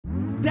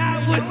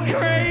That was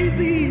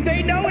crazy!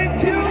 They know it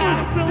too!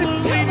 Absolutely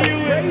the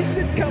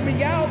celebration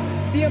coming out,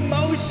 the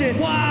emotion,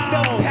 wow.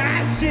 the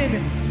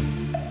passion.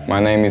 My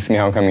name is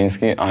Michał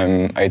Kamiński,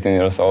 I'm 18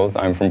 years old,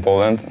 I'm from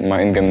Poland,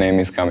 my in-game name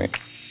is Kami.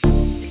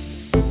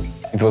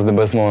 It was the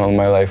best moment of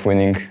my life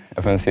winning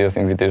FNCS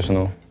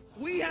Invitational.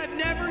 We have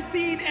never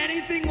seen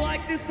anything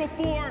like this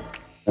before.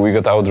 We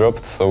got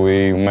outdropped, so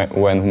we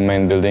went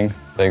main building.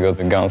 They got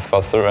the guns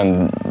faster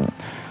and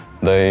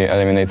they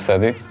eliminated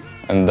Seti.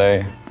 And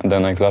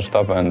then I clutched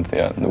up and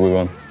yeah, we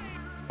won.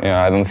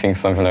 Yeah, I don't think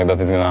something like that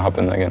is gonna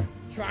happen again.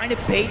 Trying to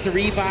bait the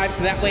revive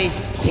so that way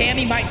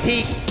Kami might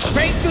peek.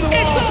 Breaks through the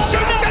wall.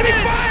 Shot's gonna be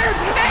fired!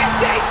 And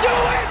they do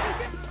it!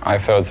 I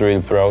felt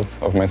really proud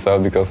of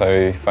myself because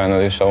I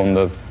finally shown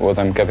that what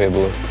I'm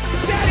capable of.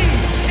 Seti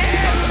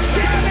and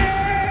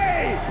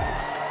Kami!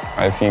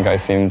 I think I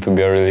seem to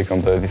be a really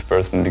competitive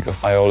person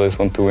because I always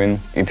want to win.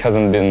 It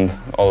hasn't been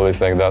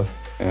always like that.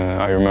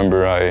 I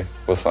remember I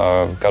was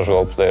a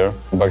casual player.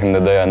 Back in the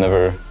day, I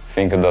never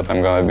think that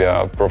I'm gonna be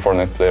a pro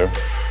Fortnite player.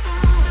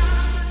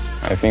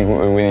 I think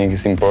winning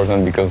is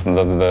important because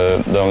that's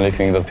the only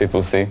thing that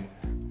people see.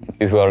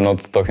 People are not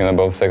talking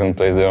about second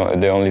place,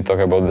 they only talk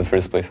about the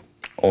first place,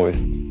 always.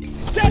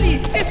 Seti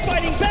is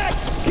fighting back!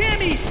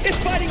 Kami is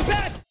fighting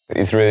back!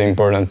 It's really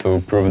important to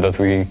prove that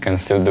we can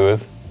still do it.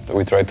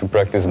 We try to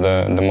practice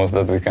the most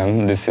that we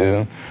can this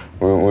season.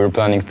 We're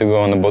planning to go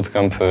on a boot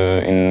camp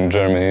in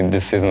Germany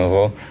this season as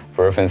well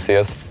for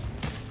FNCS.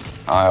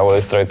 I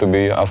always try to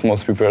be as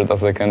most prepared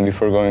as I can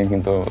before going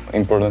into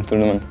important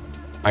tournament.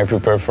 I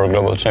prepare for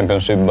global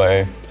championship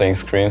by playing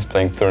scrims,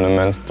 playing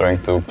tournaments,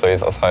 trying to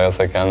place as high as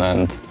I can,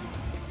 and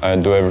I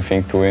do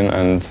everything to win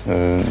and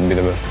be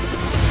the best.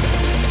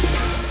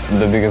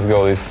 The biggest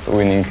goal is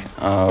winning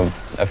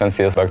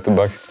FNCS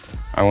back-to-back.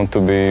 I want to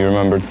be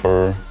remembered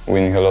for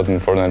winning a lot in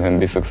Fortnite and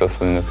be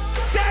successful in it.